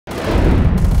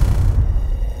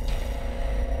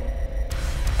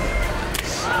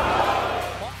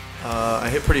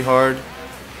hit pretty hard,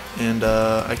 and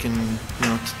I can,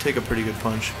 take a pretty good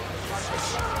punch.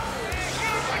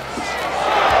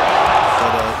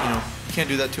 But you can't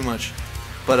do that too much.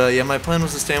 But yeah, my plan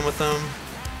was to stand with him,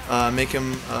 make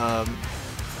him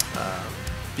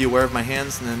be aware of my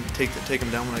hands, and then take him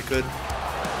down when I could.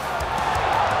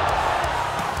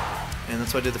 And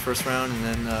that's what I did the first round, and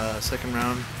then second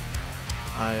round,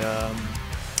 I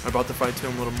brought the fight to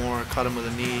him a little more, caught him with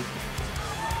a knee,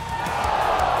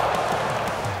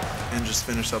 and just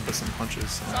finished up with some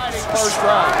punches. First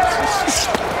round.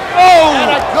 Oh!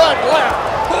 And a good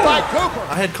left by Cooper.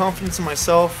 I had confidence in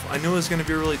myself. I knew it was going to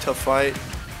be a really tough fight.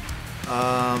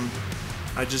 I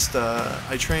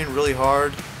trained really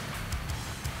hard,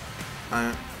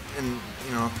 and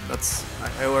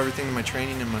I owe everything to my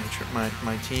training and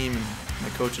my team and my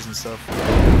coaches and stuff.